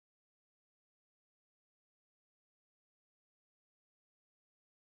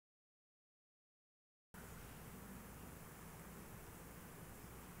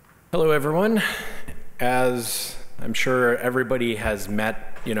Hello, everyone. As I'm sure everybody has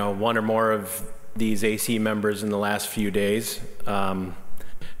met, one or more of these AC members in the last few days. I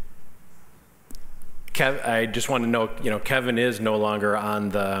just want to note, Kevin is no longer on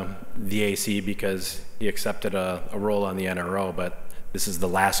the AC because he accepted a role on the NRO, but this is the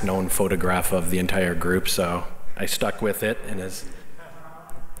last known photograph of the entire group, so I stuck with it, and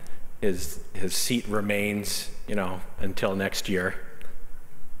his seat remains, until next year.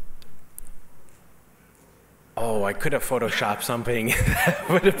 Oh, I could have photoshopped something that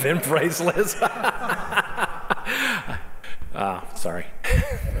would have been priceless. Sorry.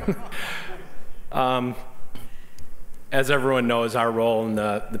 As everyone knows, our role in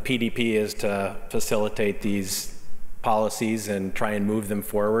the PDP is to facilitate these policies and try and move them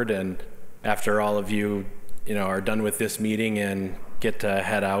forward. And after all of you, are done with this meeting and get to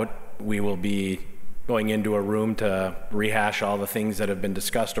head out, we will be going into a room to rehash all the things that have been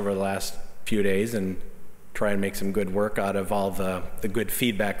discussed over the last few days and try and make some good work out of all the good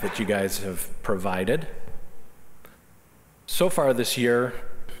feedback that you guys have provided. So far this year,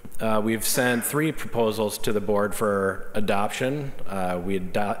 we've sent 3 proposals to the board for adoption.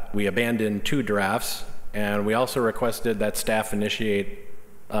 We abandoned 2 drafts, and we also requested that staff initiate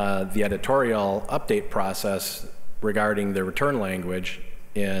the editorial update process regarding the return language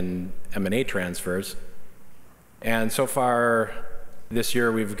in M&A transfers. And so far this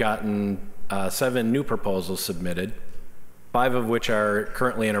year, we've gotten 7 new proposals submitted, 5 of which are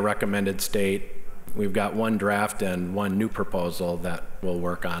currently in a recommended state. We've got 1 draft and 1 new proposal that we'll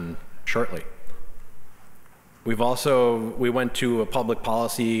work on shortly. We went to a public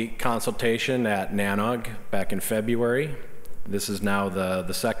policy consultation at NANOG back in February. This is now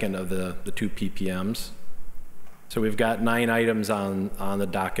the second of the 2 PPMs. So we've got 9 items on the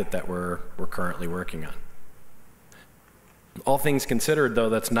docket that we're currently working on. All things considered, though,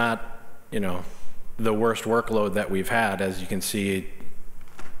 that's not the worst workload that we've had. As you can see,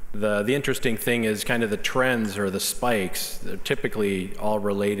 the interesting thing is kind of the trends or the spikes. They're typically all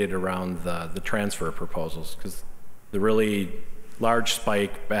related around the transfer proposals, because the really large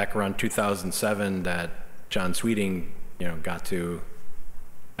spike back around 2007 that John Sweeting got to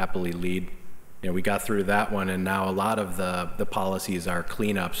happily lead, we got through that one, and now a lot of the policies are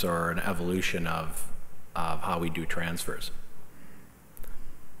cleanups or an evolution of how we do transfers.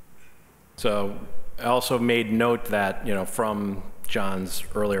 So I also made note that, from John's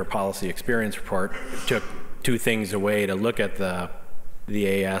earlier policy experience report, took 2 things away to look at the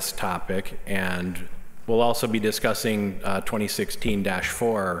AS topic, and we'll also be discussing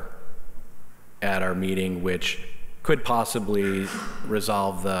 2016-4 at our meeting, which could possibly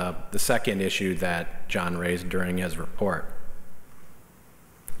resolve the second issue that John raised during his report.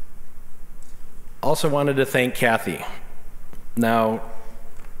 Also wanted to thank Kathy. Now,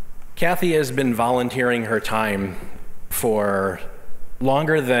 Kathy has been volunteering her time for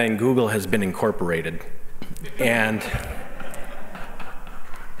longer than Google has been incorporated. And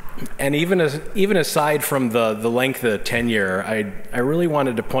even aside from the length of the tenure, I really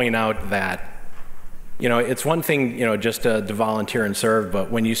wanted to point out that, it's one thing, just to volunteer and serve, but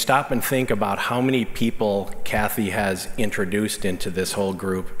when you stop and think about how many people Kathy has introduced into this whole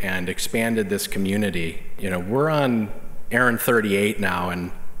group and expanded this community, we're on ARIN 38 now,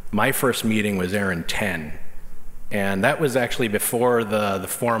 and my first meeting was ARIN 10, and that was actually before the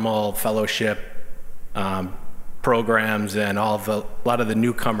formal fellowship programs and a lot of the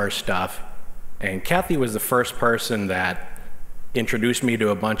newcomer stuff. And Kathy was the first person that introduced me to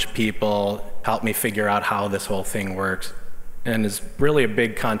a bunch of people, helped me figure out how this whole thing works, and is really a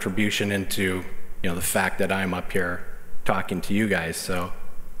big contribution into the fact that I'm up here talking to you guys. So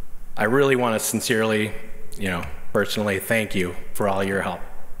I really want to sincerely, personally thank you for all your help.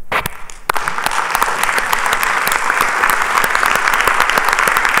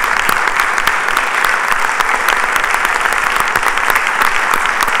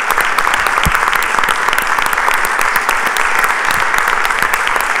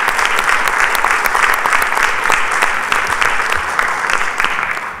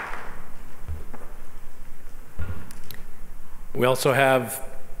 We also have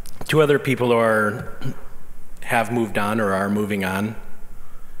 2 other people who have moved on or are moving on.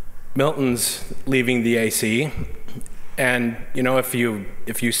 Milton's leaving the AC, and if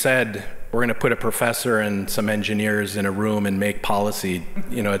you said we're going to put a professor and some engineers in a room and make policy,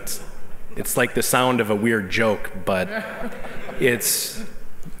 it's like the sound of a weird joke, but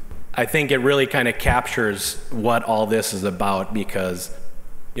I think it really kind of captures what all this is about, because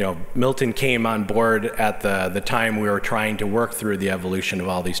Milton came on board at the time we were trying to work through the evolution of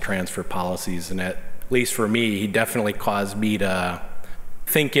all these transfer policies, and at least for me, he definitely caused me to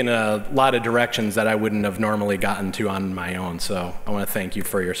think in a lot of directions that I wouldn't have normally gotten to on my own. So I want to thank you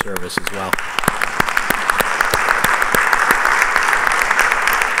for your service as well.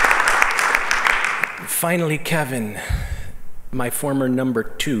 Finally, Kevin, my former number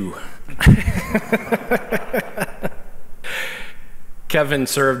 2. Kevin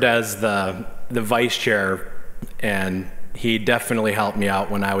served as the vice chair, and he definitely helped me out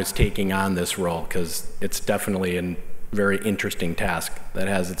when I was taking on this role, because it's definitely a very interesting task that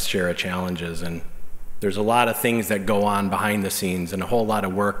has its share of challenges, and there's a lot of things that go on behind the scenes and a whole lot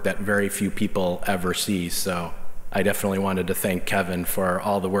of work that very few people ever see. So I definitely wanted to thank Kevin for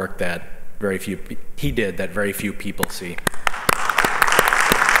all the work that he did that very few people see.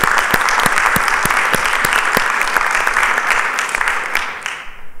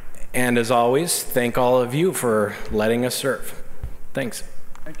 And as always, thank all of you for letting us serve. Thanks.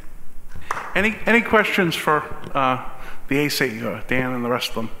 Thank you. Any questions for the AC, Dan and the rest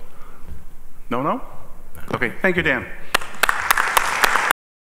of them? No? Okay, thank you, Dan.